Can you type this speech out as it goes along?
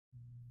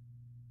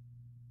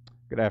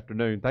Good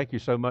afternoon. Thank you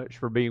so much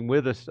for being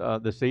with us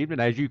this evening.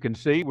 As you can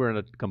see, we're in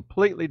a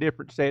completely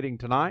different setting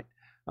tonight.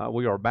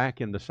 We are back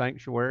in the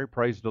sanctuary,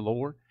 praise the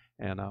Lord,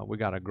 and we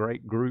got a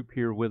great group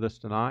here with us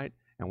tonight.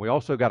 And we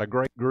also got a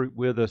great group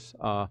with us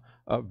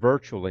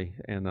virtually.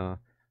 And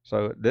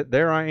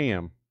there I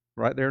am,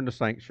 right there in the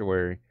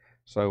sanctuary.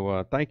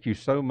 So thank you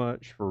so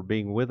much for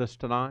being with us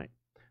tonight.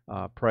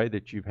 Pray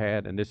that you've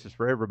had, and this is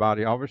for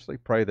everybody, obviously,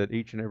 pray that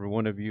each and every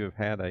one of you have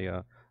had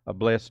a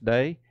blessed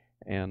day.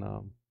 And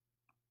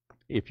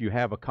if you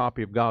have a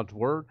copy of God's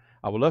Word,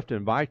 I would love to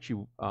invite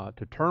you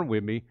to turn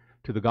with me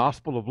to the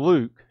Gospel of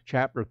Luke,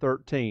 chapter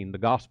 13. The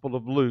Gospel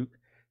of Luke,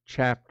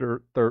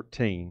 chapter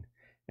 13.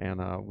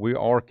 And we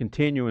are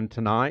continuing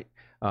tonight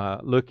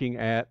looking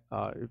at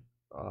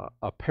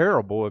a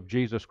parable of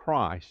Jesus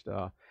Christ.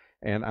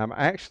 And I'm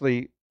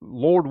actually,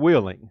 Lord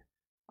willing,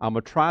 I'm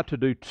going to try to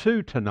do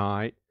two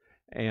tonight.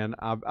 And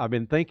I've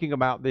been thinking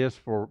about this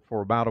for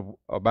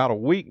about a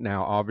week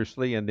now,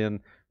 obviously, and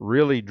then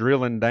really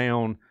drilling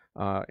down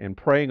and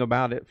praying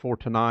about it for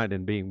tonight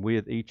and being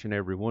with each and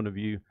every one of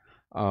you.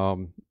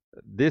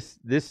 This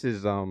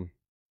is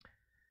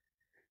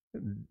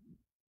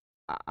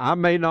I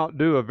may not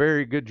do a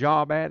very good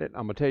job at it.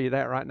 I'm gonna tell you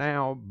that right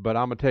now, but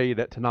I'm gonna tell you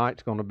that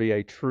tonight's going to be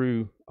a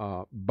true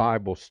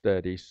Bible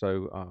study.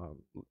 So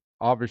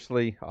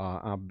obviously,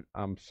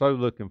 I'm so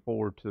looking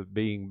forward to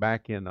being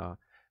back in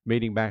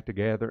meeting back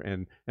together.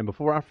 And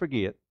before I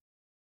forget,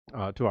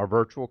 to our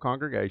virtual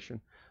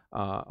congregation.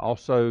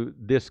 Also,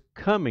 this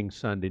coming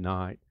Sunday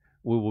night,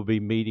 we will be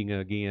meeting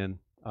again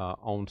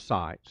on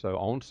site. So,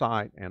 on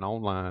site and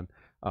online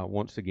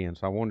once again.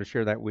 So, I wanted to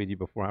share that with you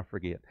before I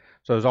forget.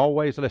 So, as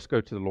always, let's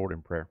go to the Lord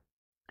in prayer.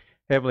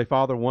 Heavenly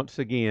Father, once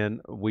again,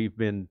 we've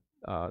been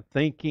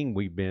thinking,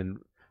 we've been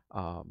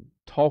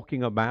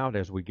talking about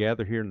as we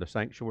gather here in the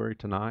sanctuary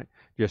tonight,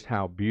 just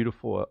how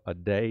beautiful a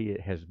day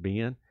it has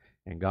been.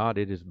 And God,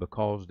 it is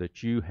because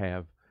that you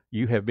have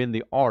been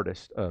the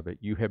artist of it.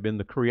 You have been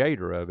the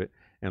creator of it.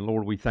 And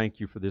Lord, we thank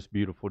you for this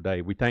beautiful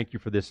day. We thank you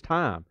for this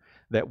time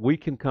that we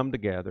can come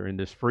together in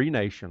this free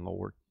nation,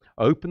 Lord,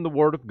 open the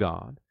Word of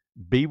God,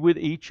 be with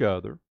each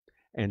other,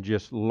 and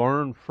just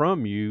learn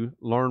from you,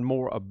 learn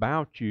more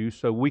about you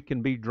so we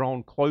can be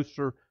drawn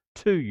closer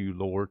to you,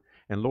 Lord.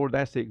 And Lord,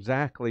 that's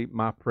exactly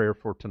my prayer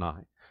for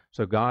tonight.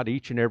 So God,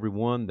 each and every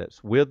one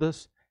that's with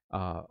us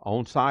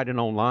on site and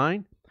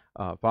online,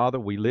 Father,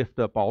 we lift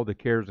up all the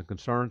cares and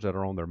concerns that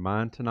are on their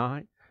mind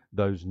tonight.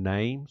 Those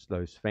names,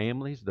 those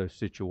families, those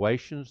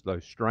situations,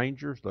 those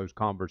strangers, those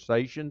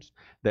conversations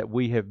that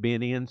we have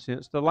been in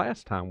since the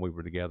last time we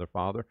were together,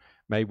 Father.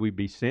 May we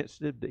be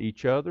sensitive to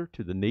each other,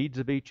 to the needs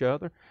of each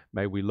other.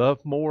 May we love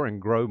more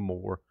and grow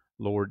more,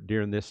 Lord,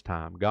 during this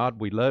time.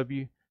 God, we love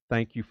you.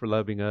 Thank you for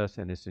loving us,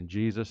 and it's in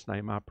Jesus'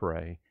 name I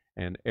pray.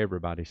 And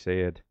everybody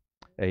said,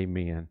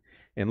 amen.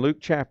 In Luke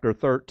chapter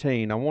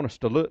 13, I want us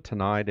to look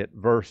tonight at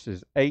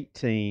verses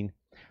 18.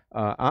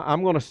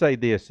 I'm going to say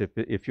this,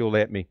 if you'll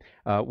let me.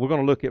 We're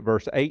going to look at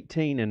verse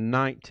 18 and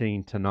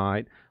 19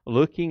 tonight,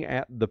 looking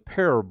at the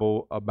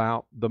parable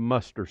about the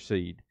mustard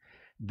seed.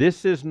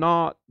 This is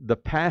not the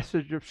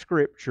passage of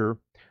Scripture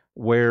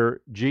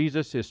where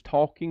Jesus is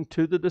talking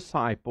to the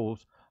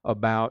disciples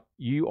about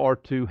you are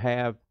to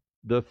have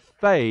the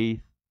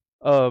faith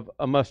of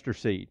a mustard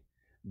seed.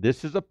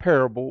 This is a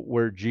parable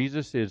where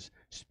Jesus is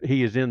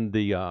in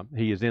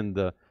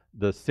the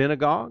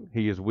synagogue.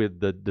 He is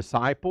with the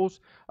disciples.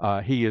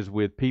 He is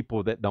with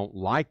people that don't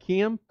like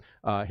him.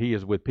 He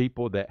is with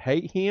people that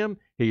hate him.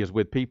 He is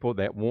with people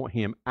that want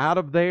him out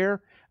of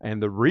there.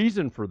 And the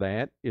reason for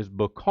that is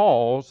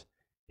because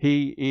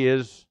he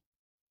is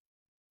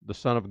the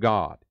Son of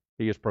God.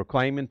 He is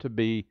proclaiming to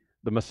be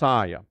the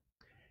Messiah.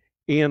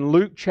 In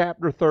Luke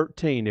chapter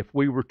 13, if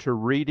we were to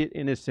read it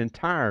in its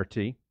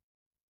entirety,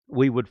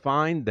 we would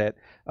find that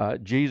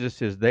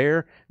Jesus is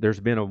there.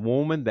 There's been a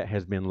woman that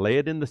has been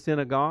led in the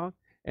synagogue,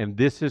 and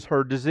this is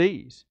her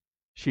disease.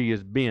 She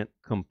is bent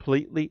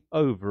completely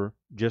over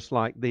just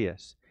like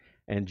this.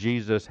 And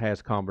Jesus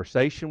has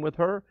conversation with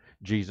her.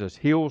 Jesus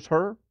heals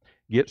her,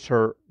 gets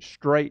her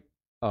straight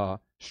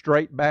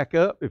back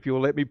up, if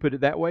you'll let me put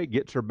it that way,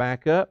 gets her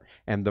back up,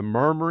 and the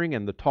murmuring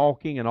and the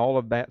talking and all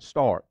of that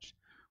starts.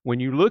 When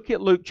you look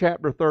at Luke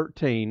chapter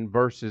 13,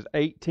 verses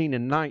 18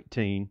 and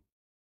 19,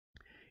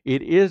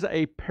 it is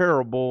a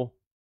parable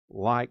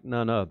like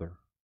none other.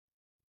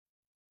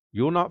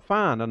 You'll not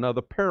find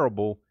another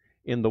parable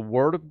in the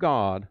Word of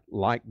God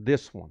like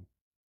this one.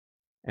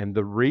 And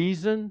the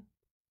reason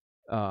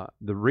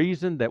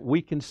that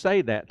we can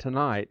say that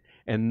tonight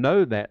and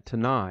know that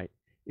tonight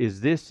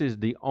is this is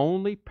the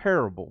only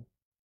parable.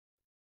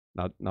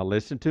 Now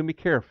listen to me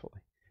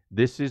carefully.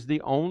 This is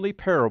the only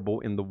parable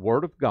in the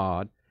Word of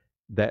God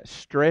that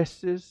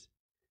stresses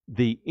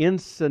the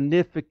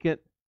insignificant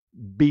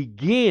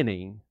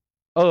beginning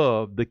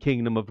of the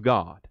kingdom of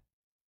God.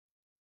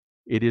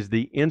 It is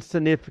the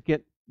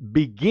insignificant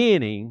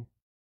beginning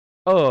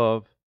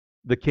of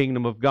the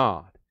kingdom of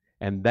God.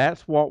 And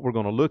that's what we're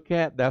going to look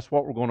at. That's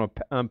what we're going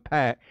to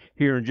unpack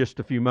here in just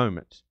a few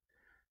moments.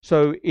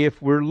 So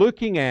if you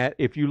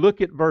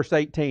look at verse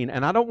 18,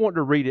 and I don't want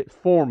to read it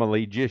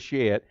formally just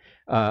yet,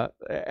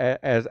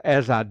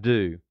 as I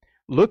do.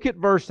 Look at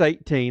verse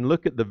 18.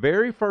 Look at the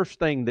very first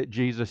thing that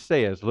Jesus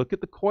says. Look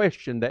at the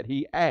question that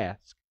he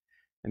asks.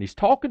 And he's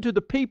talking to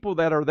the people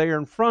that are there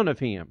in front of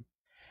him.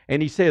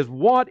 And he says,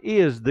 what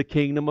is the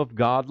kingdom of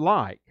God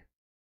like?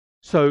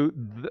 So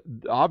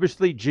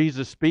obviously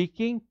Jesus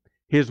speaking,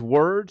 his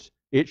words,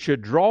 it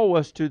should draw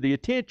us to the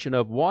attention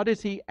of what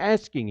is he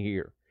asking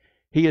here.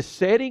 He is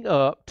setting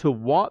up to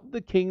what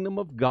the kingdom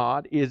of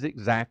God is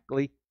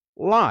exactly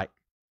like.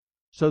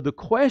 So the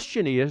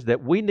question is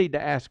that we need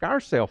to ask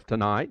ourselves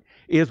tonight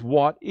is,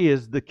 what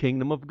is the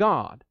kingdom of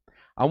God?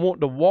 I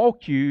want to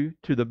walk you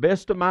to the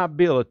best of my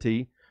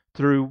ability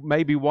through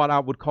maybe what I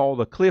would call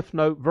the Cliff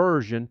Note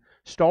version,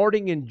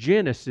 starting in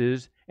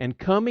Genesis and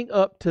coming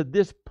up to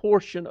this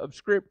portion of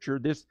Scripture,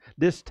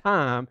 this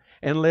time,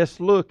 and let's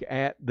look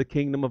at the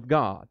kingdom of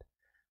God.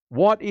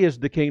 What is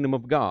the kingdom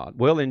of God?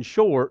 Well, in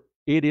short,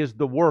 it is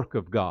the work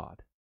of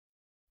God.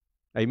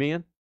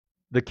 Amen?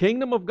 The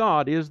kingdom of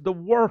God is the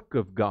work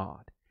of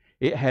God.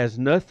 It has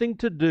nothing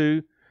to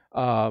do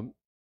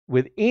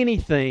with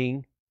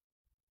anything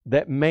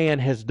that man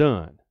has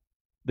done.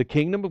 The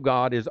kingdom of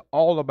God is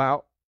all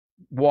about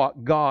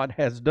what God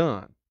has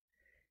done.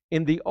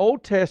 In the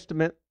Old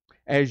Testament,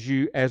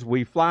 as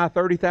we fly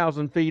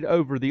 30,000 feet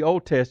over the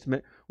Old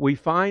Testament, we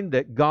find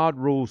that God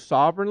rules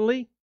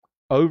sovereignly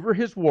over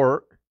His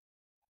work,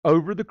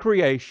 over the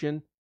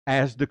creation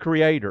as the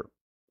Creator.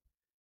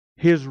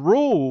 His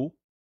rule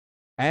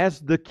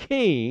as the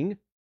King,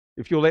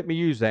 if you'll let me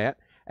use that,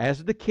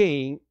 as the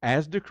King,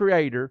 as the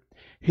Creator,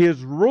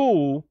 His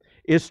rule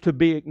is to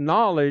be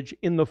acknowledged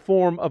in the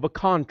form of a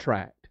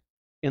contract,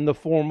 in the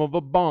form of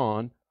a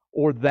bond,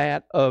 or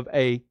that of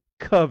a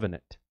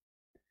covenant.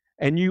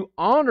 And you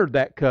honored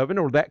that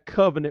covenant, or that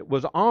covenant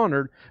was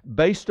honored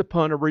based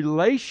upon a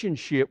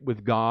relationship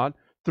with God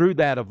through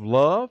that of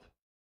love,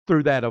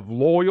 through that of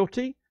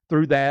loyalty,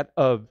 through that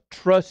of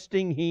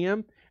trusting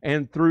Him,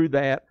 and through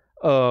that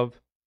of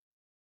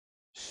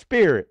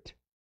spirit,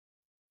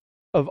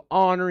 of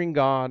honoring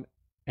God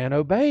and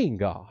obeying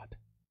God.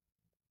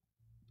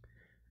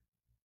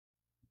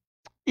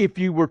 If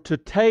you were to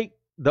take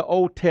the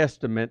Old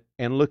Testament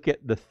and look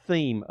at the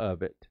theme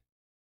of it,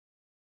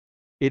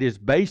 it is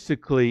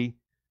basically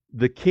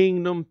the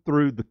kingdom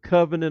through the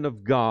covenant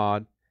of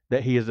God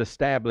that He has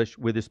established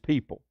with His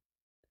people.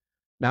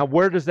 Now,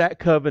 where does that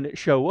covenant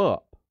show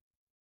up?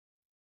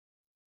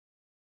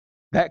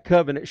 That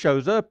covenant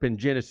shows up in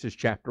Genesis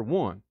chapter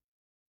 1.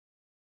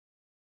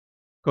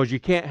 Because you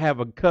can't have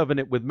a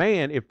covenant with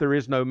man if there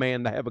is no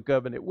man to have a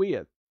covenant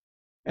with.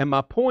 And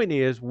my point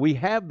is, we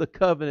have the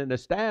covenant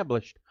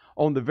established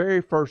on the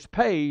very first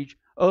page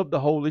of the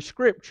Holy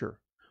Scripture,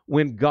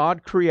 when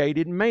God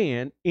created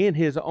man in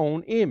His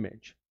own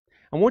image.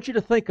 I want you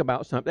to think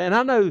about something. And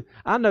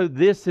I know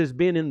this has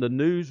been in the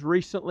news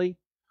recently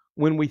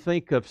when we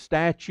think of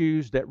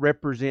statues that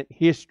represent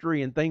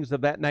history and things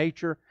of that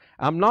nature.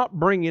 I'm not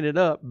bringing it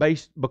up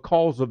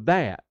because of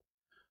that.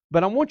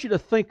 But I want you to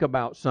think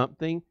about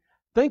something.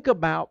 Think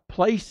about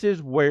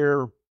places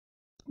where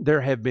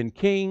there have been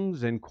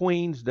kings and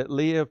queens that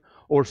live,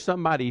 or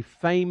somebody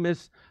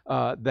famous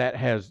that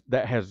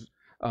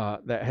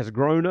has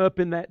grown up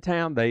in that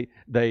town. They've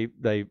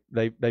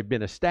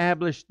been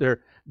established.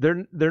 They're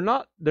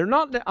not.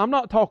 I'm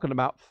not talking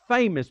about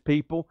famous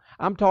people.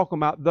 I'm talking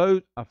about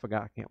those. I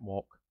forgot I can't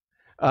walk.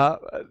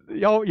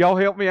 Y'all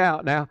help me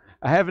out now.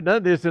 I haven't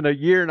done this in a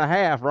year and a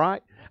half,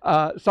 right?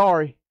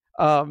 Sorry.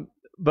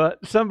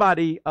 But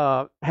somebody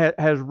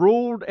has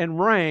ruled and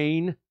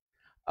reigned.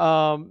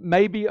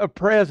 Maybe a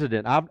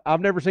president.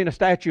 I've never seen a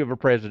statue of a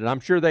president. I'm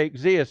sure they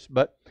exist,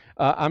 but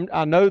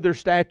I know there's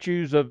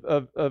statues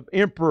of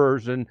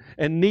emperors and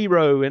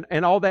Nero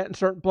and all that in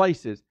certain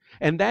places.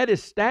 And that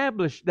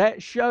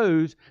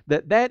shows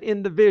that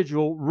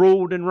individual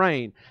ruled and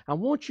reigned. I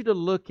want you to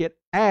look at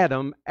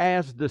Adam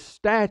as the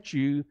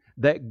statue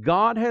that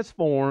God has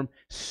formed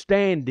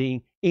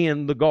standing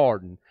in the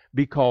garden,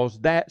 because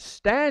that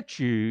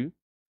statue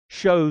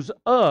shows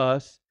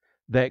us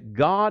that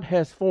God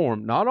has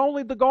formed not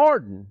only the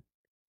garden,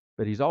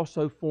 but He's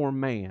also formed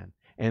man.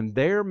 And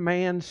there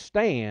man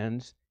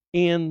stands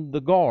in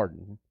the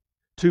garden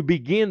to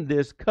begin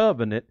this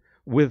covenant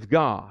with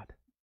God.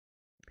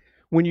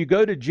 When you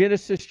go to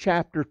Genesis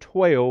chapter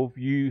 12,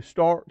 you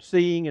start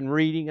seeing and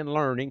reading and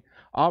learning,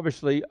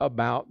 obviously,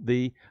 about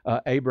the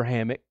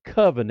Abrahamic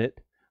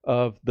covenant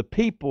of the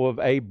people of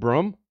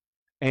Abram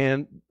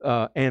and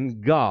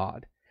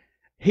God.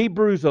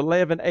 Hebrews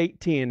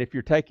 11:8-10, if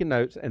you're taking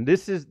notes, and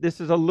this is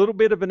a little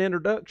bit of an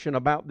introduction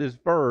about this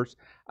verse.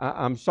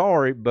 I'm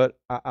sorry, but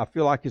I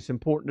feel like it's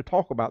important to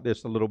talk about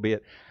this a little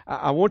bit.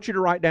 I want you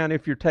to write down,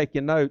 if you're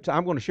taking notes.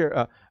 I'm going to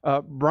share.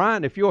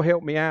 Brian, if you'll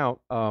help me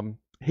out,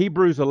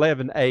 Hebrews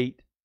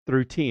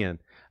 11:8-10.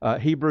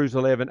 Hebrews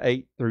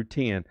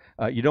 11:8-10.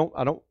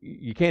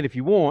 You can if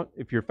you want.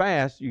 If you're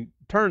fast, you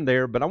turn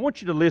there. But I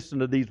want you to listen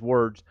to these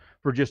words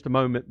for just a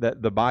moment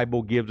that the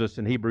Bible gives us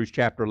in Hebrews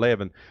chapter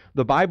 11.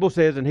 The Bible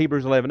says in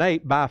Hebrews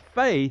 11:8, by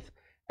faith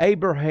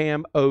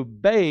Abraham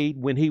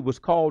obeyed when he was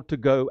called to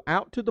go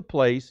out to the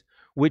place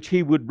which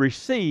he would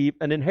receive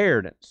an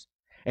inheritance.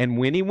 And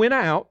when he went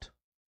out,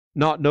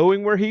 not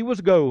knowing where he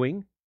was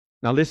going,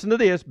 now listen to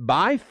this,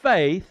 by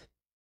faith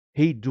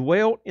he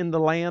dwelt in the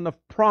land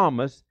of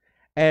promise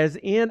as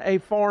in a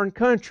foreign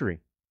country,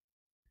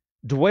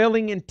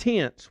 dwelling in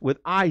tents with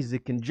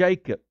Isaac and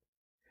Jacob,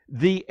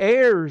 the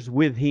heirs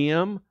with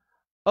him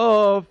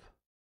of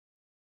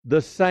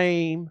the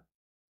same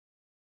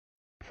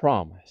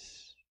promise.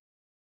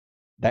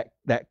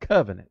 That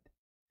covenant.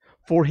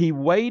 For he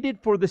waited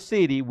for the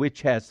city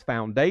which has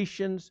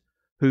foundations,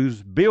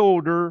 whose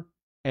builder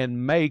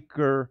and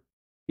maker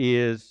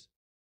is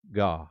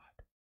God.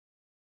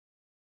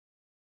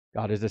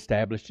 God has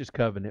established his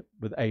covenant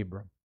with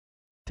Abram,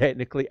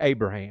 technically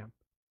Abraham.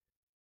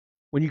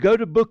 When you go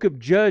to the book of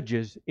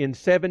Judges in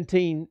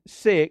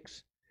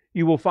 17:6,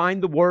 you will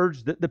find the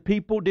words that the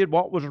people did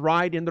what was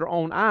right in their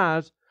own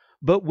eyes,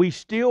 but we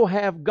still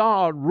have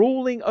God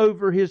ruling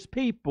over his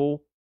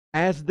people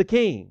as the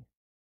king.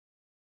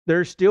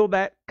 There's still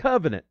that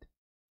covenant.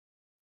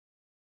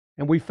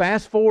 And we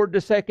fast forward to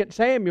 2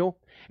 Samuel,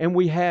 and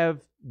we have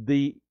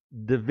the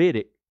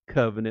Davidic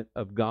covenant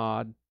of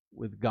God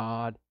with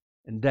God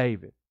and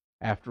David.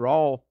 After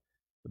all,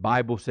 the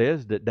Bible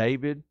says that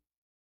David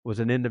was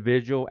an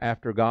individual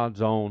after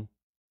God's own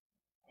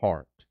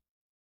heart.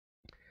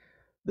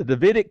 The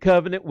Davidic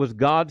covenant was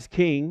God's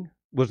king,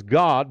 was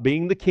God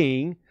being the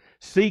king,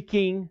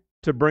 seeking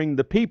to bring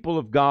the people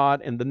of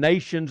God and the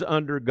nations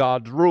under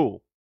God's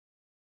rule.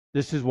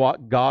 This is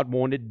what God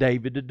wanted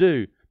David to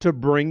do, to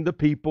bring the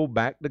people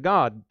back to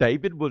God.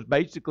 David was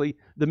basically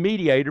the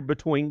mediator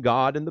between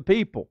God and the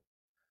people.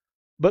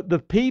 But the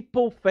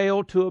people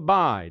failed to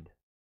abide.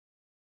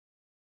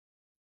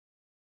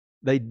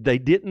 They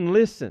didn't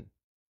listen.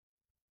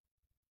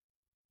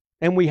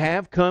 And we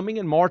have coming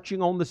and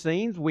marching on the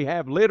scenes, we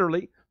have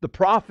literally the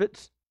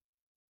prophets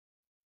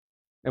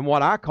and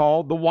what I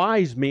call the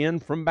wise men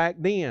from back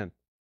then.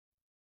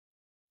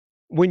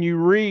 When you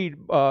read,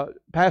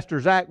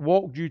 Pastor Zach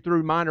walked you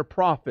through minor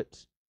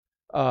prophets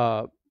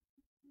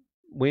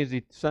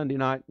Wednesday, Sunday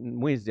night, and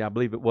Wednesday, I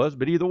believe it was.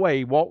 But either way,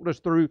 he walked us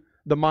through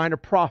the minor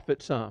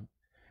prophets some.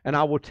 And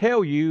I will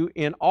tell you,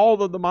 in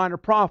all of the minor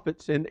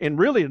prophets, and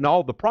really in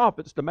all the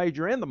prophets, the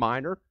major and the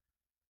minor,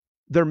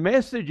 their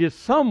message is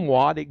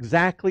somewhat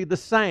exactly the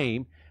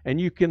same. And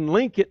you can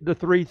link it to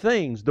three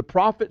things. The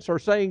prophets are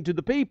saying to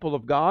the people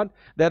of God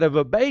that have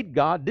obeyed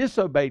God,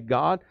 disobeyed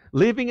God,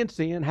 living in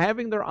sin,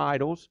 having their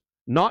idols,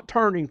 not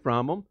turning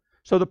from them.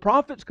 So the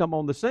prophets come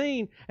on the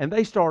scene and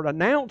they start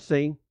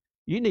announcing,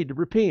 you need to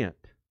repent.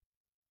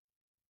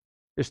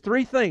 There's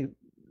three things.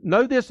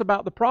 Know this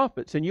about the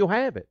prophets and you'll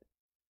have it.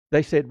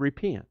 They said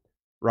repent,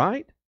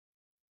 right?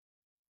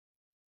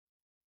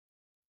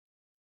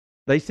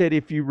 They said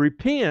if you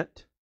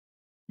repent,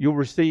 you'll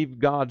receive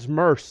God's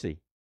mercy,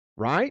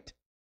 right?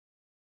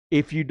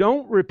 If you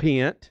don't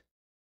repent,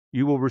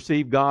 you will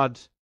receive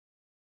God's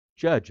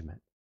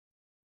judgment.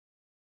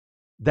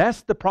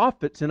 That's the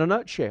prophets in a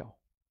nutshell.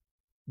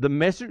 The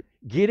message,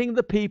 getting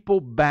the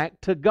people back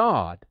to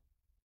God.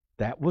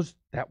 That was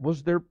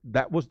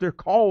their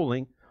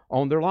calling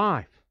on their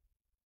life.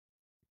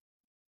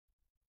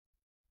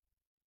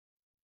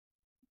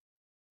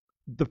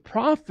 The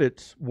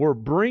prophets were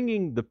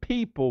bringing the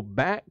people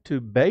back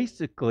to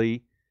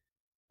basically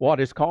what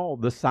is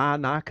called the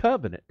Sinai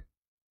covenant,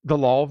 the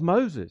law of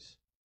Moses.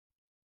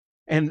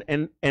 And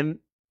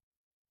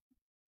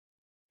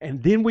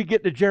then we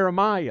get to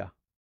Jeremiah.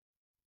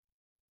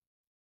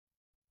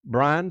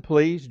 Brian,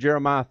 please,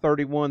 Jeremiah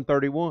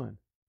 31:31.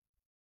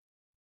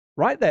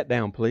 Write that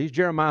down, please.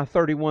 Jeremiah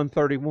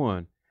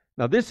 31:31.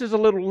 Now, this is a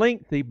little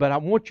lengthy, but I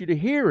want you to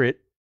hear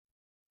it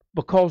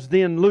because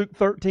then Luke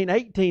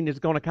 13:18 is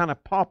going to kind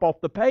of pop off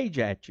the page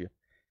at you.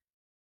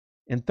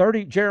 In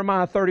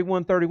Jeremiah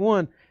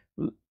 31:31,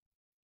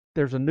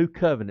 there's a new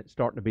covenant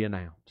starting to be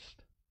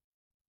announced.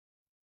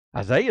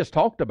 Isaiah's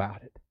talked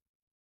about it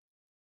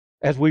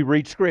as we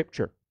read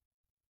Scripture.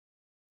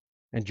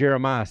 And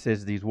Jeremiah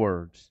says these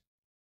words.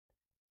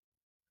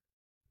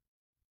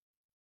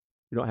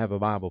 If you don't have a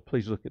Bible,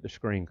 please look at the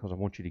screen because I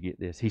want you to get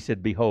this. He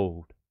said,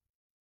 behold,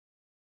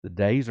 the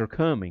days are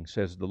coming,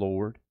 says the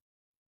Lord,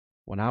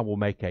 when I will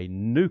make a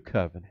new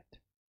covenant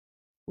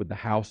with the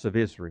house of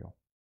Israel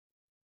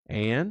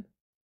and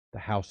the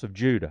house of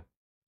Judah,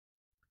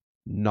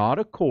 not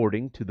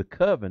according to the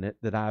covenant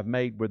that I have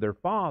made with their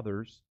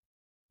fathers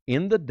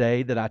in the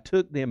day that I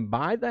took them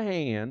by the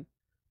hand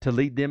to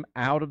lead them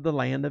out of the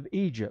land of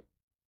Egypt.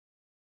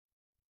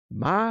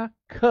 My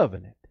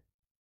covenant,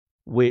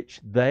 which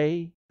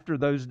they, after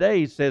those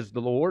days, says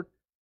the Lord,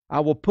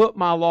 I will put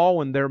my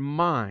law in their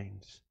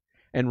minds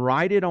and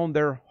write it on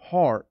their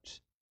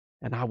hearts,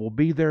 and I will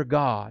be their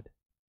God,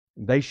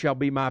 and they shall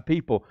be my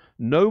people.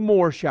 No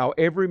more shall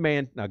every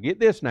man, now get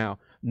this now,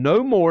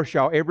 no more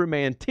shall every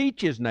man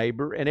teach his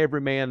neighbor and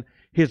every man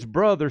his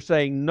brother,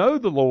 saying, know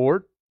the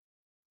Lord,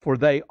 for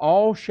they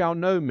all shall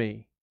know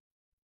me,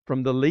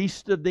 from the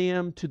least of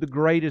them to the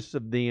greatest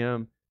of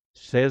them,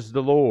 says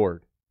the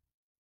Lord.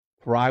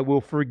 For I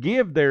will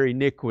forgive their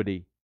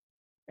iniquity,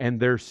 and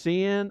their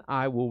sin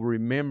I will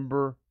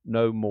remember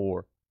no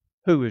more.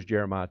 Who is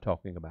Jeremiah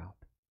talking about?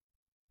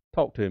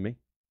 Talk to me.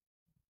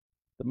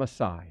 The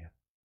Messiah.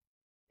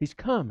 He's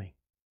coming.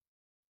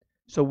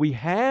 So we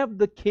have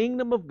the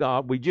kingdom of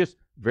God. We just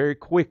very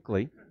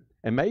quickly,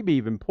 and maybe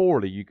even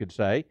poorly you could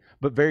say,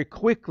 but very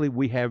quickly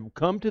we have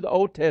come to the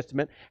Old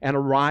Testament and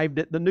arrived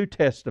at the New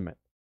Testament.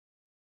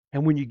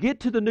 And when you get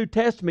to the New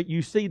Testament,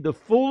 you see the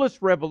fullest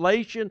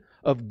revelation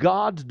of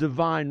God's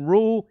divine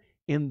rule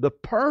in the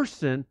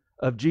person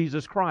of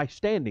Jesus Christ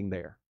standing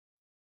there.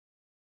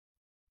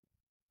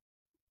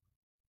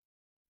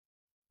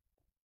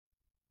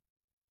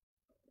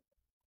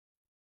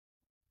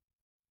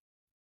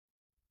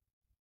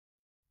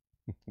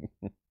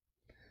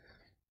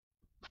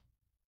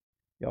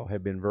 Y'all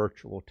have been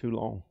virtual too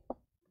long.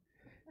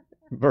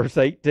 Verse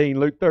 18,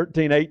 Luke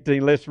 13,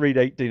 18. Let's read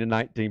 18 and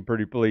 19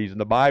 pretty please.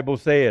 And the Bible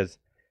says,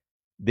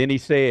 Then he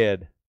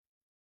said,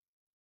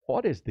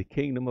 What is the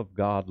kingdom of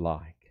God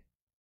like?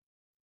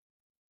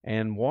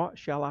 And what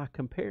shall I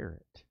compare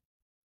it?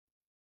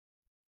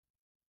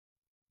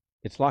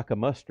 It's like a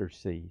mustard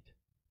seed.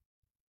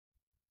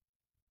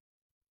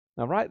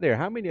 Now right there,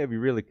 how many of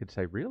you really could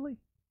say, really?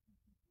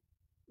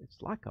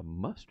 It's like a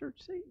mustard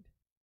seed?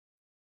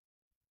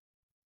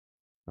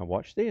 Now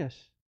watch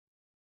this.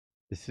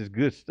 This is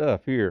good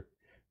stuff here.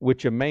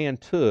 Which a man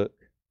took,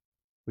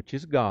 which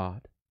is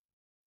God,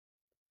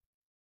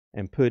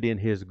 and put in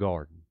his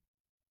garden.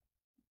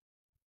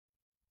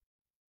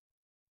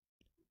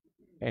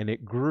 And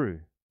it grew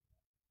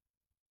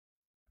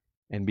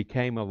and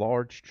became a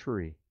large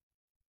tree.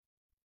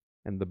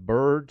 And the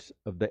birds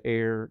of the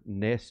air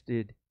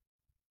nested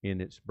in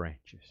its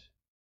branches.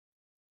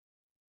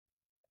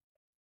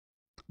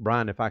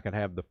 Brian, if I could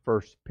have the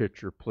first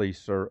picture, please,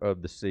 sir,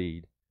 of the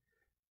seed.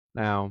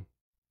 Now,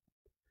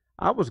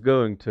 I was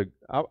going to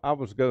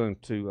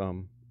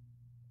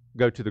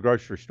go to the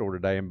grocery store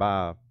today and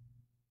buy a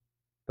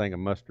thing of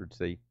mustard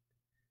seed.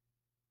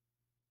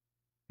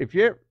 If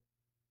you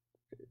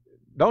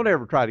don't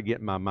ever try to get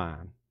in my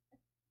mind,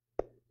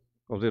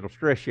 because it'll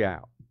stress you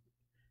out.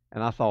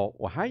 And I thought,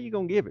 well, how are you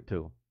going to give it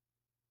to them?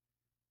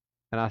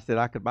 And I said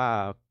I could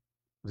buy a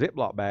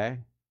Ziploc bag.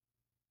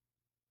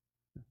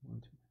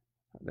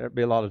 There'd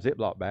be a lot of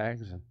Ziploc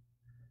bags. And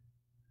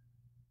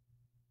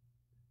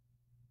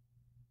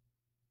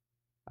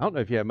I don't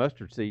know if you have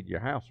mustard seed in your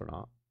house or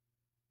not.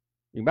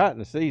 You can buy it in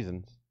the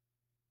seasons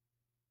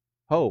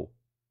whole.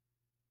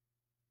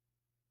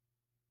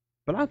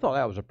 But I thought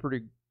that was a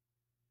pretty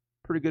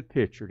good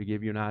picture to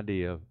give you an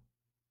idea of.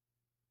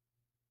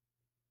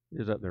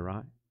 It is up there,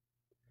 right?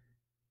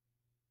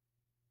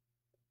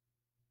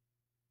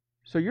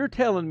 So you're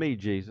telling me,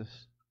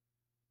 Jesus,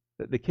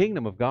 that the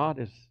kingdom of God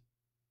is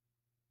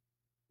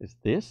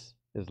this?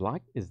 Is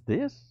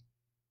this?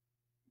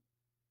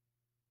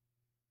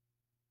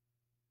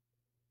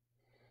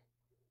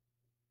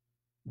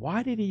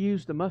 Why did he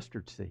use the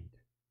mustard seed?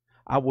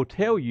 I will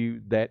tell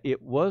you that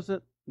it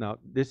wasn't, now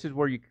this is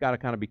where you got to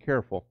kind of be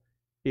careful.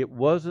 It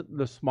wasn't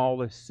the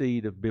smallest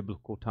seed of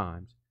biblical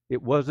times.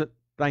 It wasn't,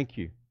 thank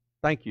you.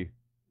 It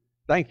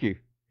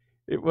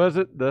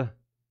wasn't the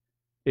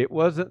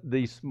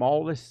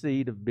smallest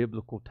seed of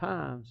biblical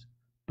times,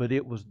 but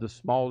it was the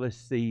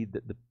smallest seed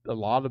that a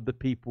lot of the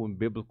people in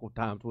biblical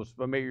times was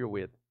familiar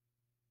with.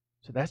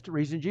 So that's the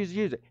reason Jesus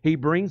used it. He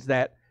brings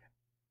that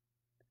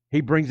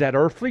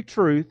earthly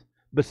truth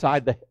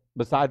beside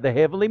the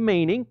heavenly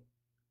meaning.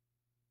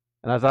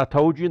 And as I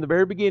told you in the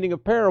very beginning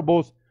of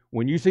parables,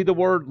 when you see the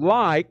word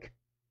like,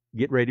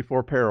 get ready for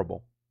a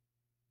parable.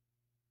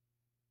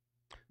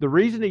 The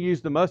reason he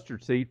used the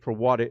mustard seed for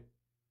what it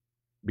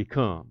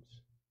becomes.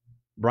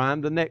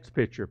 Brian, the next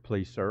picture,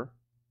 please, sir.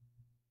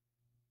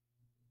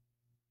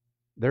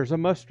 There's a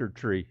mustard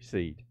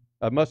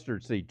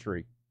seed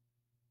tree.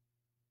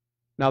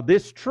 Now,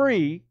 this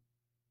tree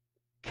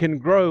can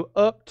grow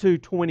up to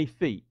 20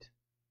 feet.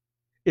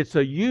 It's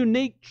a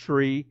unique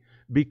tree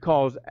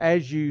because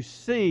as you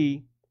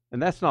see,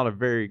 and that's not a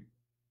very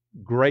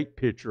great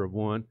picture of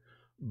one,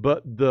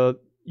 but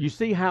you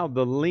see how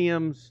the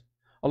limbs,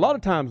 a lot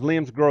of times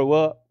limbs grow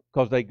up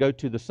because they go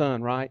to the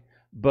sun, right?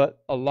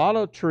 But a lot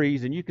of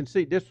trees, and you can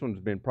see this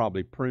one's been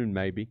probably pruned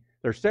maybe.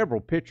 There's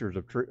several pictures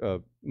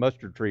of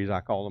mustard trees,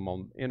 I call them,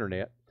 on the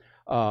internet.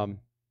 I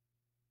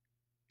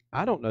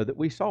don't know that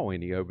we saw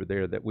any over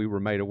there that we were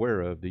made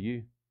aware of, do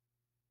you?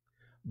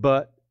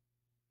 But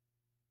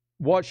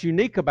what's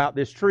unique about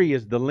this tree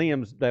is the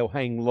limbs, they'll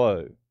hang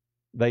low.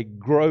 They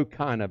grow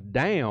kind of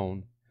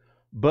down,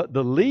 but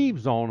the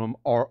leaves on them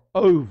are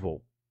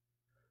oval.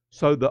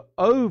 So the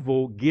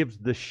oval gives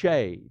the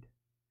shade.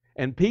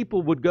 And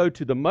people would go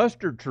to the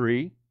mustard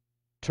tree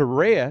to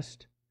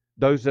rest,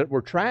 those that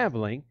were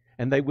traveling,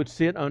 and they would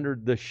sit under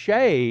the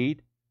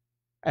shade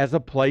as a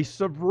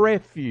place of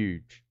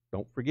refuge.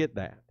 Don't forget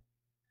that.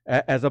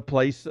 As a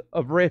place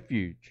of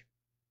refuge.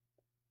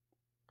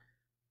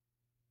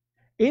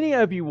 Any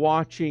of you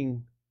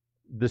watching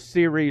the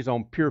series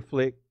on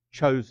PureFlick,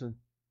 Chosen,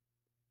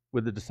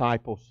 with the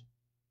disciples?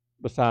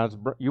 Besides,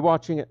 you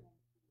watching it?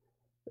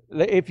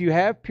 If you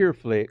have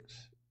PureFlix,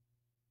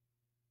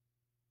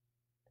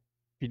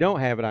 if you don't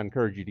have it, I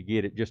encourage you to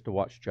get it just to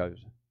watch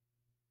Chosen.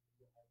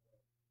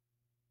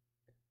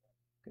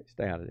 Okay,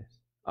 stay out of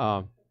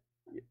this.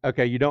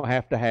 Okay, you don't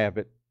have to have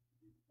it,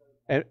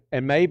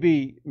 and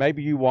maybe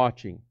you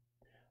watching,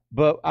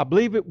 but I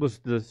believe it was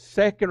the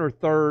second or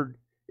third.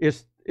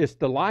 It's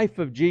the life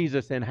of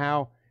Jesus and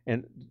how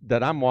and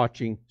that I'm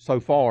watching so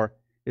far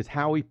is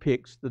how he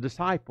picks the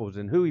disciples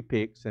and who he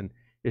picks, and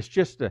it's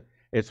just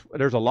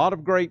there's a lot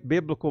of great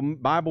biblical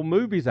Bible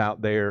movies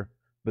out there,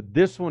 but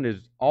this one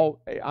is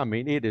all. I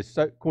mean, it is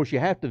so. Of course, you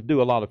have to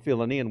do a lot of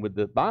filling in with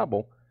the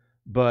Bible,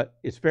 but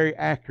it's very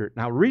accurate.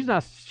 Now, the reason I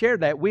share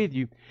that with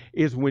you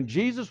is when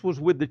Jesus was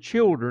with the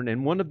children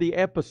in one of the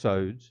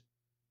episodes,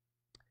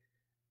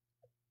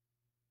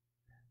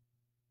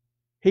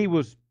 he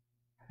was.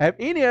 Have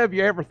any of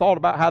you ever thought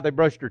about how they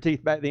brushed their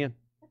teeth back then?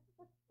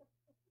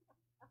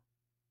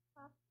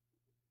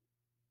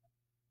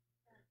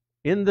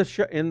 In the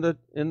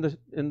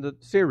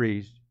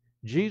series,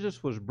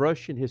 Jesus was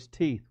brushing his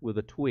teeth with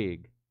a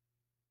twig.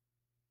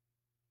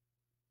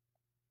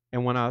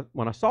 And when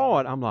I saw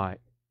it, I'm like,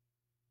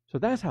 so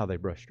that's how they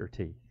brushed their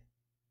teeth.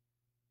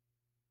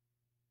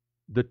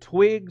 The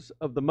twigs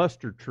of the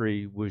mustard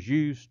tree was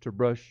used to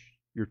brush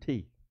your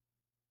teeth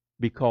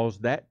because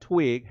that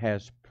twig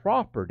has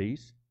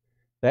properties.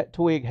 That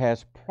twig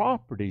has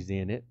properties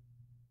in it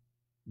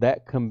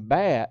that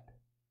combat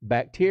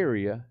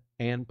bacteria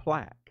and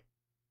plaque.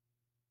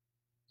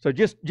 So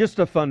just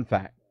a fun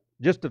fact.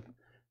 Just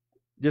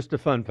a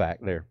fun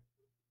fact there.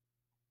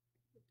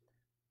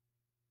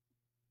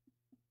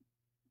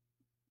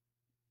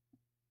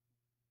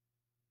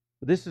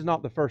 But this is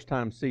not the first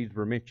time seeds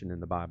were mentioned in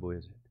the Bible,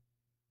 is it?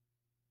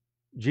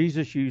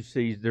 Jesus used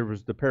seeds. There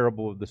was the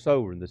parable of the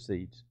sower and the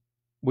seeds.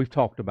 We've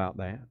talked about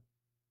that.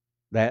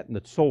 That and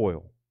the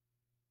soil.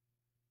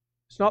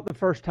 It's not the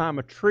first time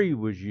a tree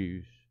was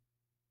used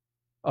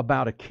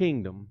about a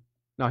kingdom.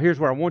 Now here's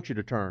where I want you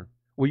to turn.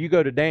 Will you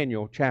go to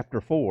Daniel chapter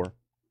 4?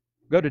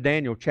 Go to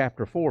Daniel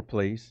chapter 4,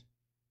 please.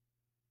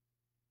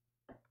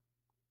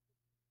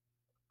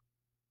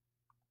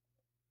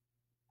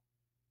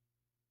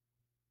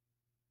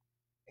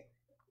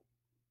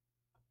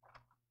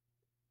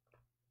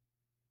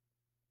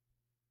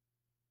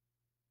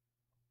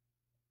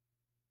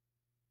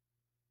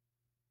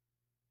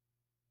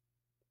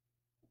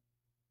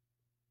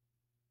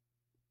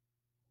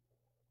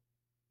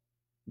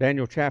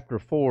 Daniel chapter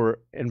 4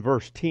 and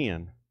verse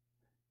 10.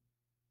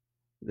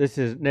 This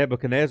is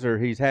Nebuchadnezzar.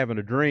 He's having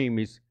a dream.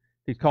 He's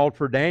called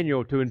for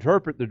Daniel to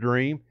interpret the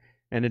dream.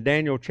 And in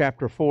Daniel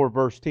chapter 4,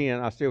 verse 10,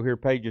 I still hear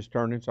pages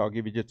turning, so I'll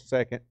give you just a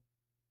second.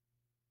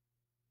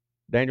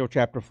 Daniel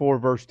chapter 4,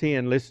 verse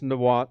 10, listen to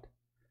what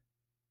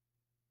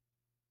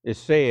is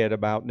said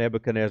about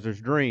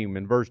Nebuchadnezzar's dream.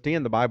 In verse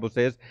 10, the Bible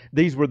says,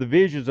 "These were the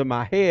visions of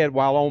my head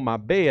while on my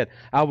bed.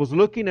 I was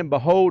looking, and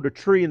behold, a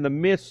tree in the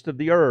midst of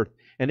the earth,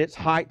 and its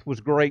height was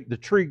great. The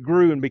tree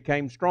grew and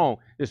became strong."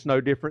 It's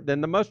no different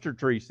than the mustard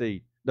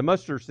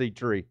seed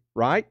tree,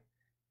 right?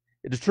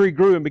 The tree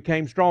grew and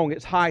became strong.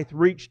 Its height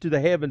reached to the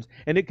heavens,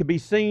 and it could be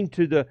seen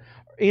to the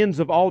ends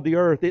of all the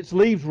earth. Its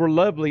leaves were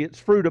lovely, its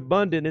fruit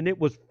abundant, and it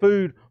was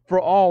food for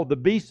all. The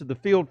beasts of the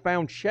field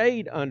found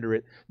shade under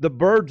it. The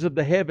birds of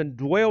the heaven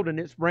dwelled in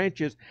its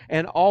branches,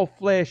 and all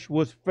flesh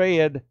was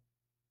fed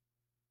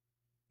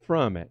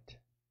from it.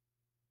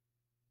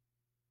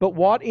 But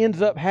what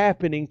ends up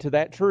happening to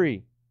that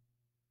tree?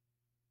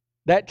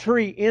 That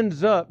tree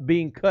ends up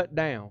being cut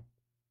down.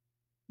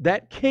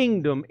 That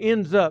kingdom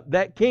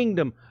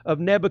of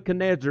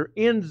Nebuchadnezzar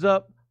ends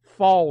up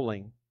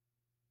falling.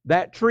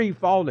 That tree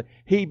falling.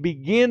 He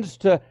begins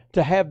to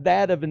have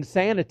that of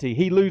insanity.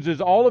 He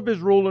loses all of his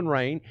rule and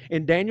reign.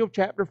 In Daniel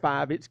chapter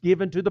 5, it's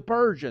given to the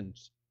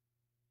Persians.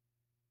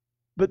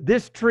 But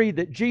this tree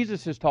that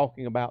Jesus is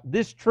talking about,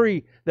 this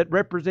tree that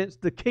represents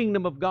the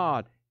kingdom of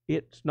God,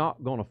 it's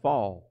not going to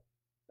fall.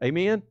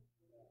 Amen?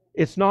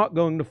 It's not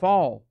going to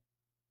fall.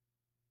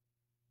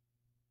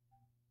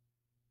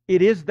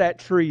 It is that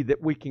tree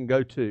that we can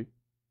go to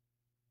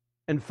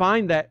and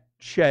find that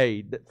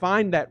shade,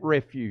 find that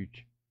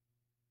refuge,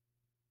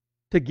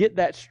 to get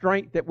that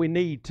strength that we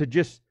need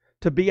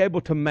to be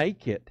able to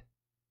make it.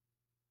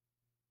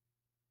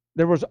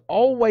 There was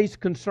always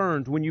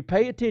concerns when you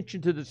pay attention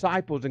to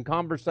disciples in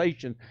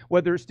conversation,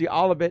 whether it's the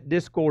Olivet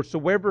Discourse,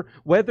 or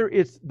whether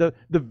it's the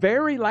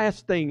very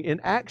last thing in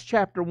Acts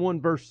chapter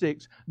 1, verse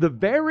 6, the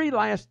very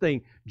last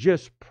thing,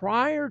 just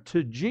prior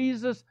to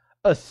Jesus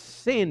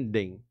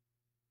ascending,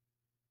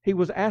 he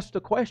was asked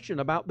a question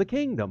about the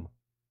kingdom.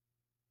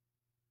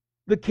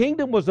 The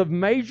kingdom was of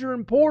major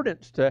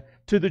importance to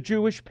the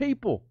Jewish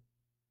people.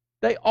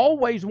 They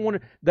always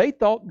they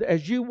thought,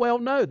 as you well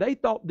know, they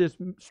thought this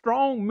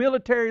strong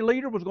military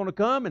leader was going to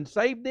come and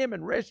save them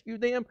and rescue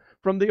them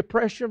from the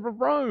oppression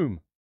of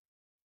Rome.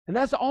 And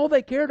that's all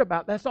they cared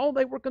about. That's all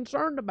they were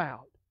concerned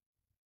about.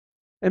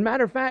 And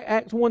matter of fact,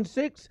 Acts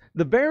 1:6,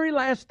 the very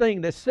last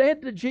thing that's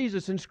said to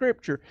Jesus in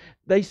Scripture,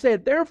 they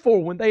said,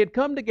 therefore, when they had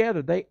come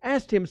together, they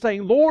asked him,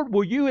 saying, Lord,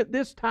 will you at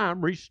this time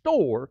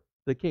restore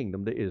the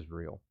kingdom to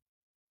Israel.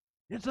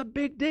 It's a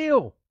big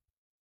deal.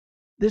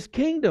 This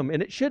kingdom,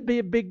 and it should be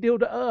a big deal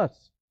to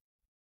us.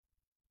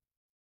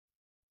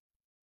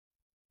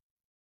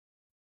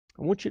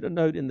 I want you to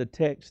note in the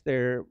text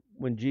there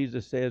when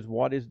Jesus says,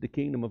 "What is the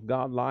kingdom of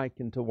God like,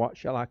 and to what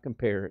shall I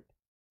compare it?"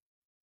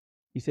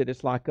 He said,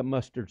 "It's like a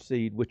mustard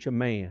seed which a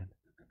man,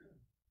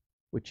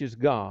 which is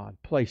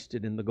God, placed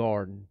it in the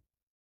garden."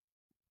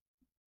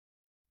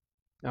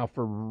 Now,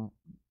 for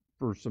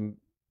some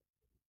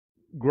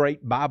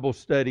great Bible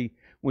study,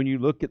 when you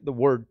look at the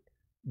word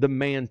the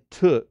man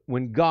took,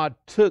 when God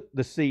took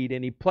the seed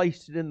and He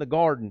placed it in the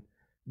garden,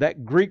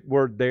 that Greek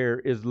word there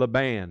is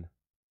Laban,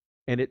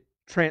 and it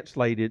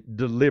translated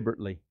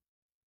deliberately.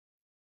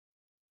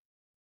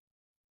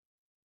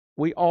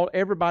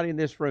 Everybody in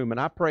this room,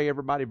 and I pray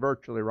everybody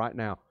virtually right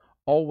now,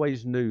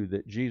 always knew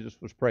that Jesus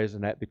was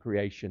present at the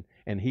creation,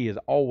 and He has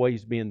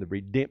always been the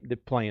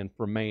redemptive plan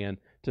for man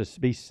to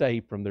be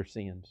saved from their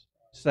sins,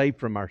 saved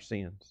from our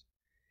sins.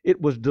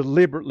 It was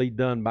deliberately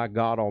done by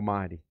God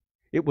Almighty.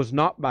 It was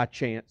not by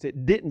chance.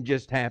 It didn't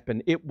just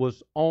happen. It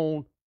was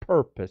on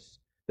purpose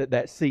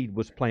that seed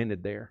was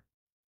planted there.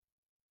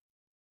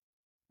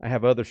 I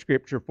have other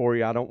scripture for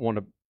you. I don't want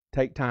to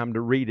take time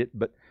to read it,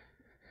 but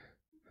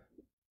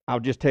I'll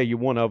just tell you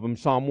one of them.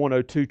 Psalm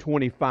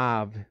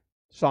 102:25.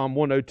 Psalm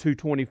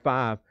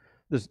 102:25.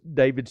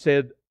 David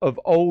said, "Of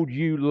old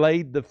you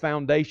laid the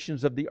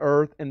foundations of the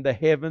earth, and the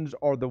heavens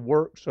are the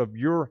works of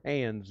your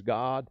hands,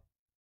 God."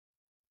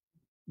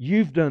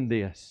 You've done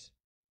this.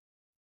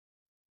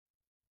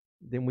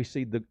 Then we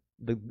see the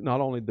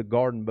not only the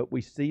garden, but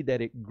we see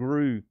that it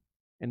grew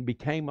and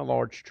became a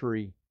large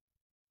tree.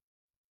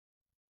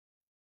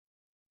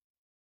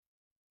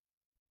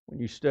 When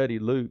you study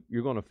Luke,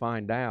 you're going to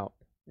find out,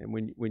 and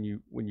when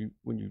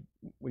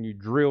you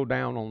drill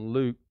down on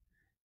Luke,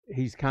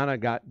 he's kind of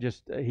got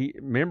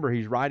remember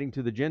he's writing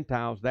to the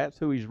Gentiles. That's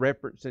who he's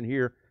referencing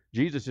here.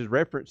 Jesus is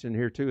referencing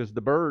here too as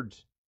the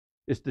birds.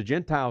 It's the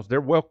Gentiles.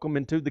 They're welcome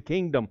into the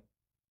kingdom.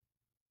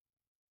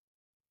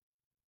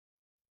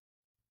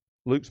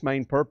 Luke's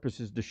main purpose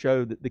is to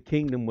show that the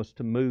kingdom was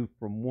to move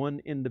from one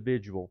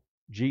individual,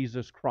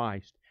 Jesus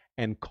Christ,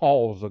 and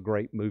cause a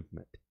great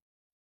movement.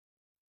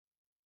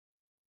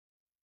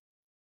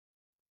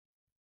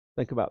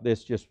 Think about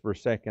this just for a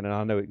second, and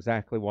I know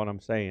exactly what I'm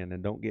saying,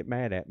 and don't get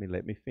mad at me.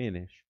 Let me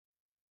finish.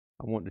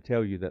 I want to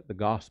tell you that the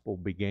gospel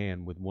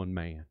began with one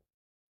man.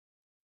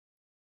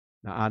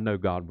 Now, I know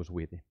God was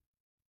with him,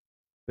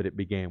 but it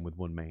began with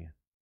one man,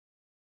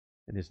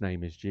 and his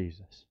name is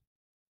Jesus.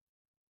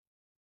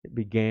 It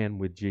began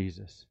with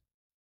Jesus.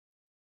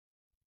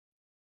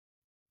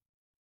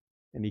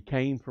 And He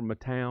came from a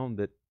town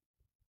that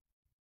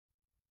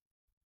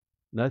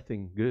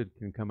nothing good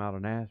can come out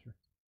of Nazareth.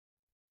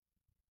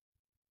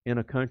 In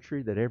a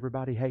country that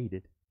everybody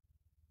hated.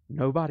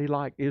 Nobody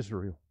liked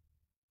Israel.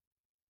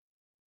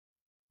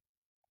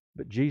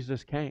 But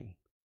Jesus came.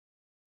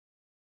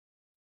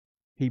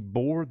 He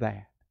bore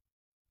that.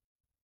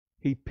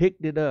 He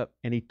picked it up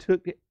and He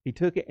took it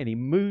and He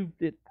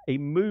moved it. He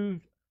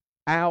moved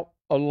out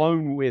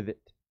alone with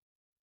it.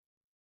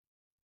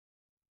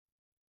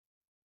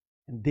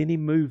 And then He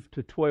moved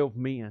to 12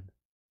 men.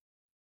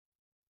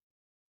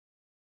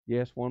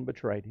 Yes, one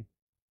betrayed Him.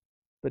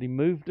 But He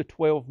moved to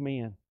 12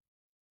 men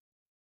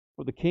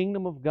for the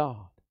kingdom of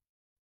God.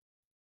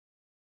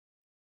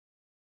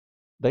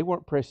 They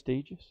weren't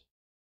prestigious.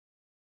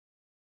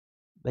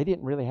 They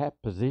didn't really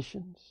have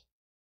positions.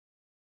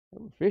 They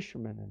were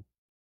fishermen and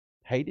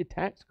hated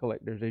tax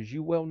collectors, as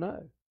you well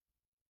know.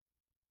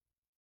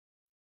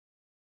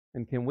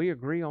 And can we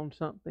agree on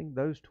something?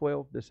 Those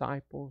 12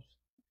 disciples,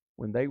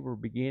 when they were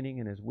beginning,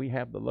 and as we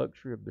have the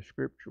luxury of the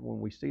Scripture, when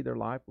we see their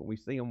life, when we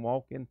see them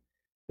walking,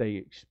 they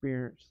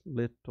experienced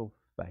little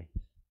faith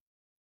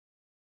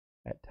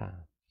at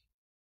times.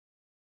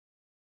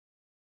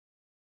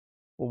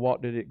 Well,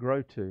 what did it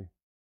grow to?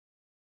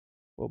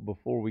 Well,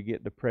 before we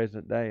get to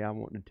present day, I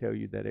want to tell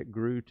you that it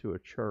grew to a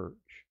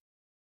church.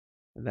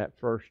 And that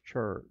first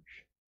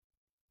church,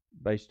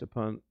 based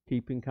upon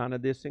keeping kind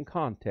of this in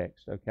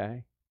context,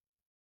 okay?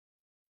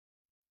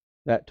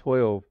 That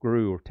 12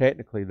 grew, or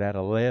technically that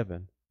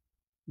 11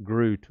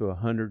 grew to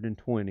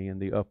 120 in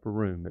the upper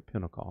room at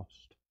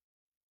Pentecost.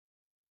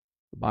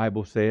 The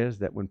Bible says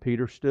that when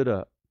Peter stood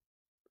up,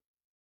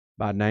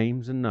 by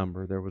names and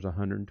number, there was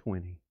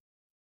 120.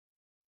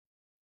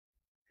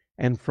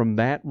 And from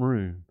that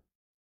room,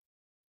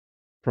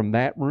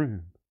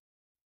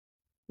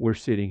 we're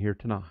sitting here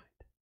tonight.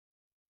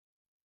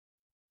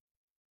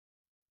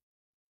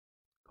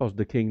 Because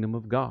the kingdom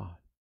of God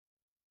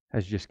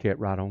has just kept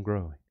right on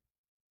growing.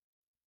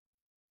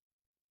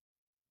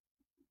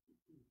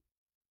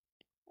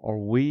 Are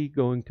we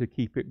going to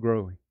keep it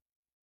growing?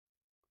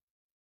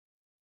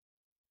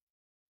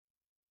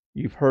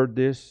 You've heard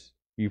this,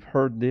 you've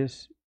heard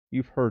this,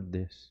 you've heard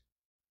this.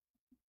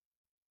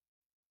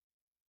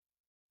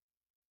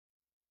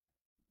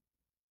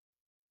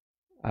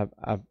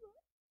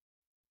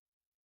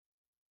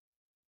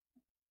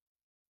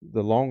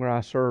 The longer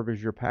I serve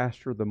as your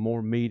pastor, the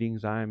more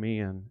meetings I'm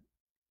in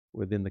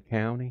within the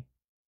county,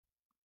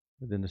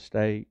 within the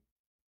state,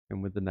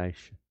 and with the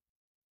nation.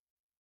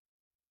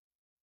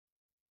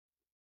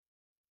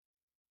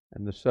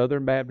 And the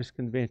Southern Baptist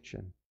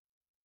Convention,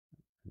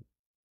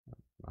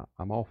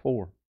 I'm all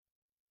for.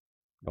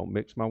 Don't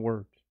mix my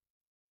words.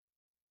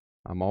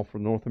 I'm all for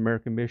the North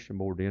American Mission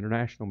Board, the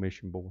International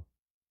Mission Board.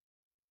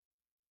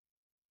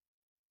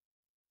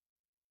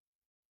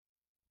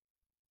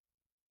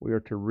 We are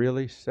to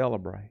really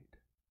celebrate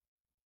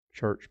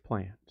church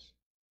plants.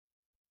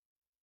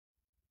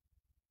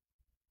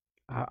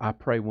 I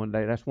pray one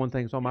day, that's one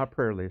thing that's on my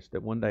prayer list,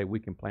 that one day we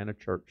can plant a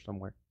church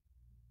somewhere.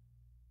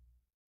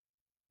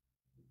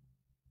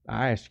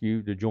 I ask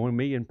you to join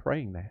me in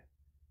praying that.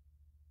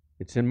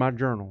 It's in my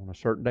journal on a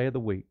certain day of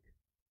the week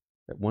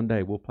that one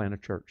day we'll plant a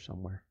church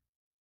somewhere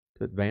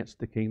to advance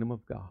the kingdom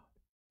of God.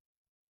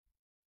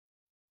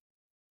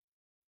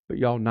 But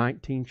y'all,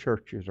 19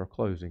 churches are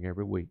closing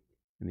every week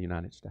in the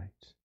United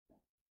States.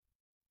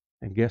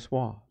 And guess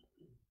what?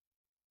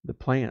 The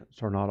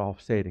plants are not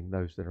offsetting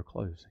those that are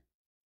closing.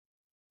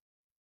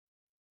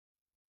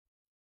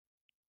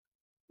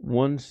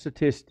 One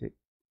statistic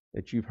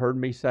that you've heard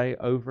me say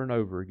over and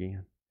over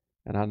again,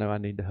 and I know I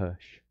need to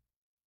hush,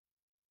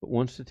 but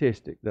one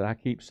statistic that I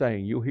keep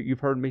saying, you've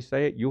heard me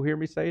say it, you'll hear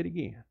me say it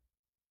again,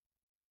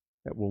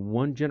 that we're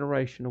one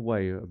generation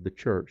away of the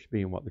church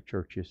being what the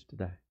church is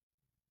today.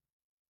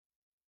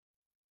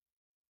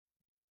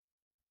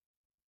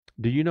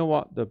 Do you know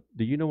what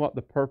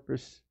the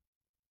purpose?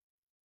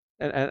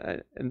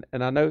 And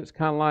I know it's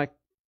kind of like,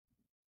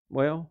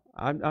 well,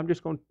 I'm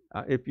just going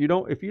to, if you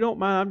don't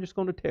mind, I'm just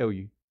going to tell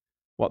you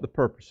what the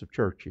purpose of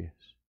church is.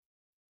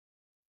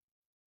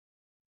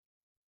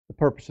 The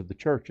purpose of the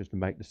church is to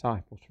make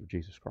disciples for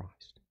Jesus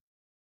Christ.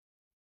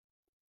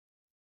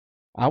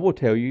 I will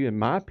tell you, in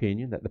my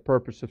opinion, that the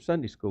purpose of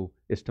Sunday school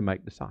is to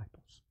make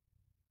disciples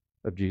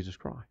of Jesus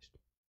Christ.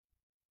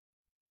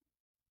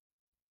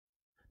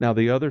 Now,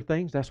 the other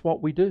things, that's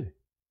what we do.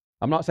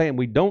 I'm not saying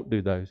we don't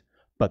do those,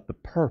 but the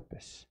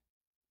purpose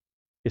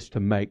is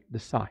to make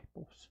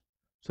disciples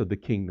so the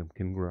kingdom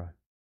can grow.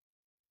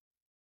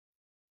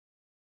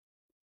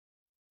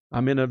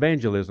 I'm in an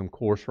evangelism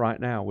course right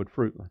now with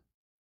Fruitland.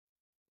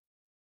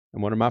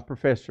 And one of my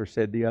professors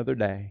said the other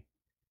day,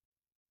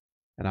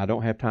 and I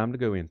don't have time to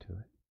go into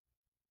it,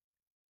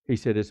 he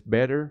said it's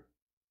better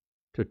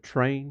to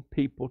train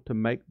people to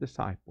make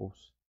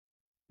disciples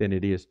than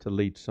it is to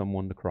lead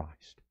someone to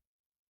Christ.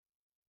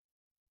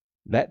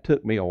 That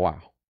took me a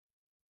while.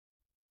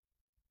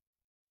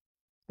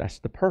 That's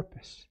the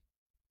purpose.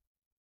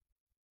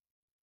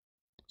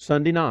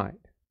 Sunday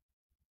night,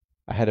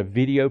 I had a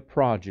video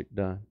project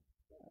done.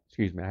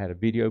 I had a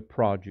video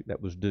project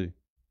that was due.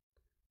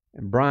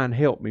 And Brian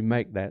helped me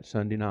make that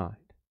Sunday night.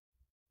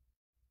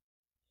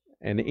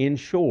 And in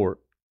short,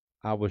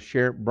 I was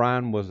sharing,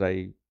 Brian was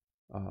we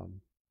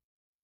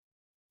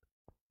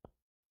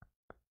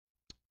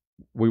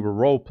were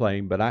role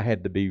playing, but I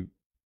had to be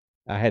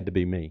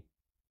me.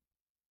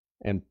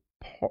 And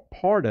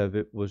part of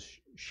it was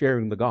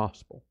sharing the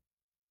gospel.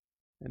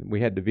 And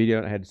we had the video,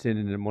 and I had to send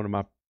it in one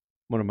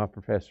of my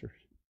professors.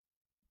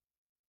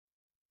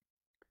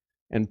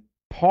 And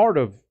part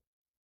of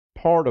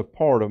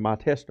my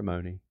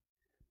testimony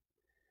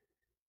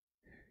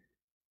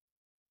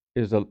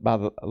is a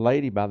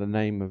lady by the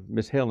name of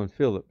Miss Helen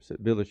Phillips at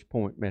Village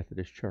Point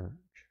Methodist Church.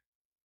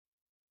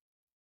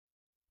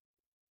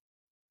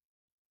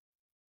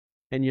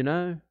 And you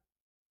know,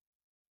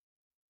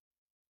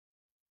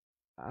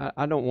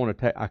 I don't want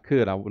to take,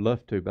 I would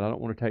love to, but I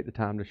don't want to take the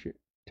time to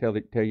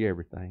tell you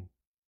everything.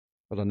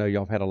 But I know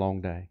y'all have had a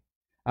long day.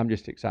 I'm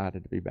just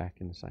excited to be back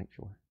in the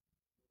sanctuary.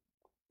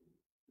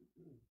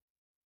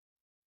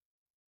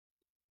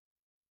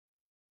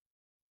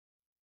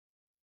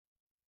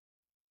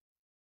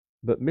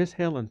 But Miss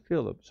Helen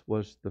Phillips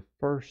was the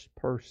first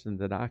person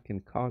that I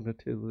can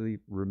cognitively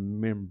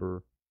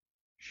remember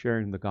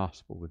sharing the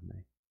gospel with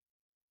me.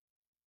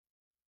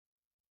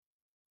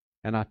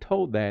 And I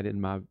told that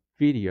in my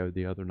video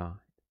the other night.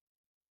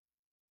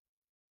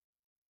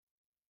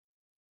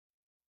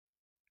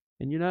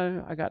 And you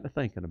know, I got to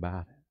thinking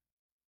about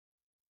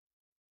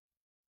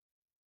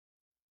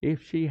it.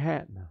 If she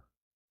hadn't,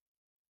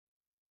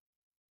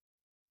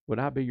 would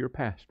I be your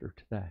pastor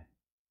today?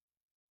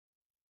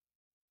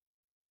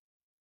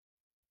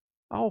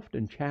 I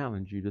often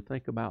challenge you to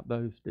think about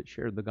those that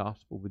shared the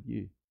gospel with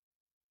you.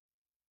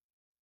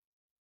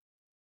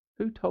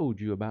 Who told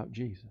you about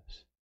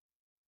Jesus?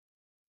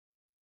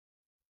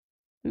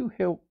 Who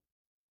helped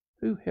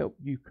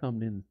you come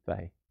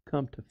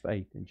to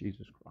faith in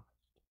Jesus Christ?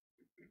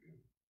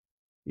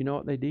 You know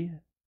what they did?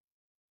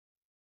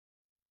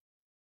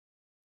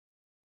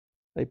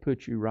 They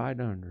put you right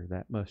under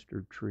that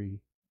mustard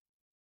tree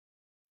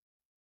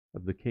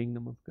of the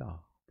kingdom of God.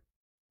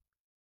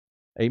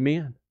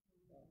 Amen?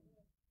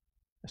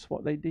 That's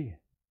what they did.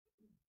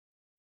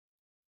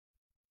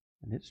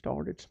 And it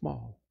started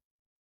small.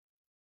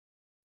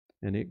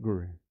 And it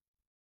grew.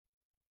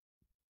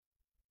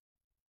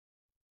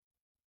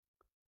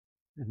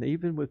 And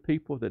even with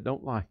people that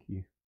don't like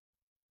you,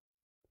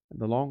 and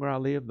the longer I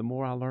live, the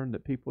more I learn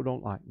that people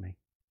don't like me.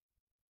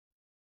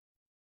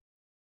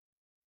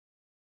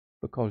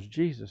 because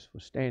Jesus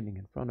was standing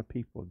in front of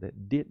people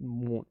that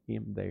didn't want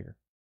him there.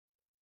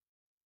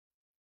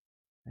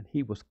 And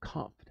he was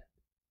confident.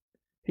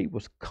 He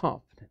was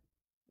confident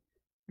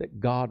that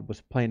God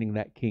was planting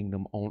that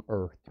kingdom on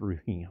earth through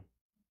him.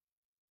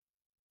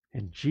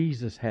 And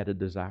Jesus had a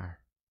desire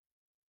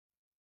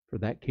for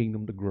that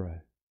kingdom to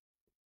grow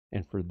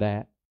and for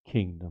that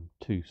kingdom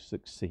to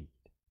succeed.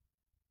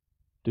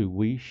 Do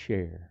we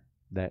share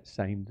that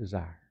same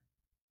desire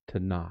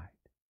tonight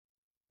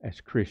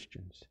as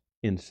Christians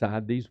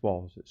inside these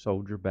walls at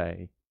Soldier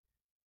Bay,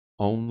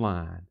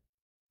 online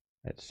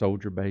at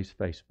Soldier Bay's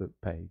Facebook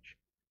page?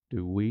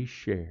 Do we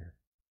share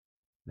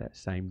that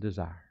same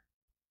desire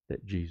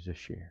that Jesus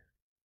shared?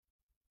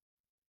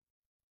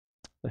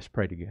 Let's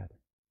pray together.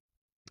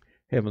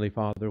 Heavenly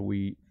Father,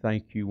 we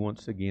thank you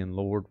once again,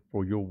 Lord,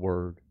 for your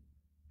word,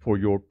 for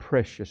your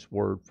precious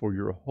word, for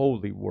your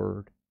holy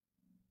word.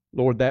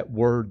 Lord, that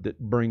word that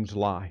brings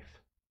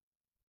life,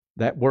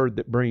 that word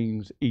that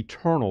brings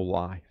eternal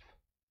life.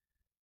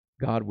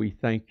 God, we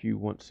thank you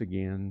once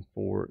again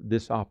for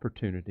this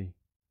opportunity.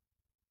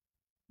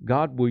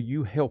 God, will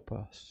you help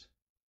us?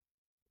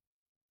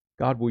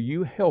 God, will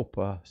you help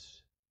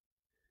us?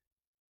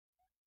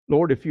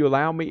 Lord, if you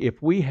allow me,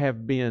 if we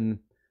have been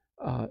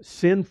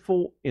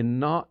sinful in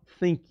not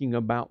thinking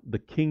about the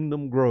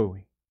kingdom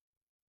growing,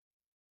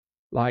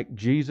 like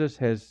Jesus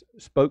has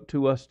spoke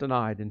to us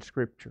tonight in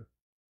Scripture,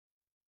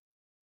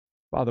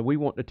 Father, we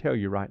want to tell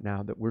you right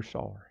now that we're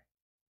sorry.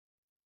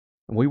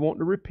 And we want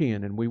to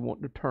repent and we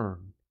want to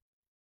turn.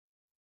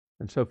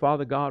 And so,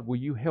 Father God, will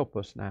you help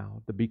us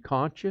now to be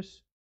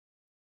conscious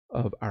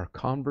of our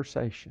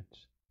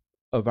conversations,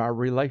 of our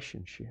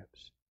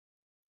relationships,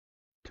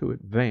 to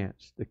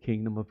advance the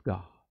kingdom of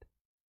God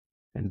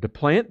and to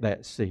plant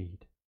that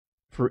seed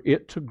for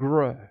it to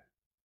grow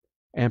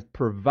and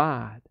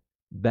provide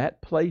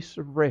that place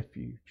of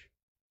refuge,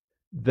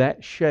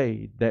 that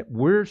shade that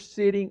we're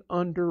sitting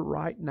under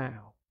right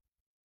now.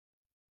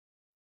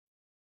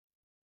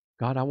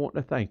 God, I want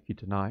to thank you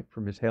tonight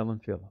for Miss Helen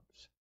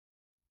Phillips.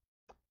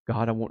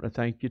 God, I want to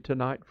thank you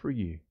tonight for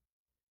you.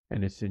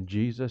 And it's in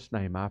Jesus'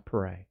 name I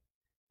pray.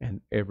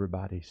 And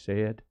everybody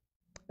said,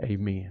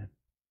 amen.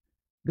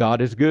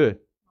 God is good.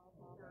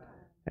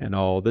 And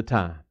all the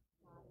time.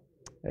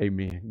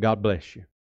 Amen. God bless you.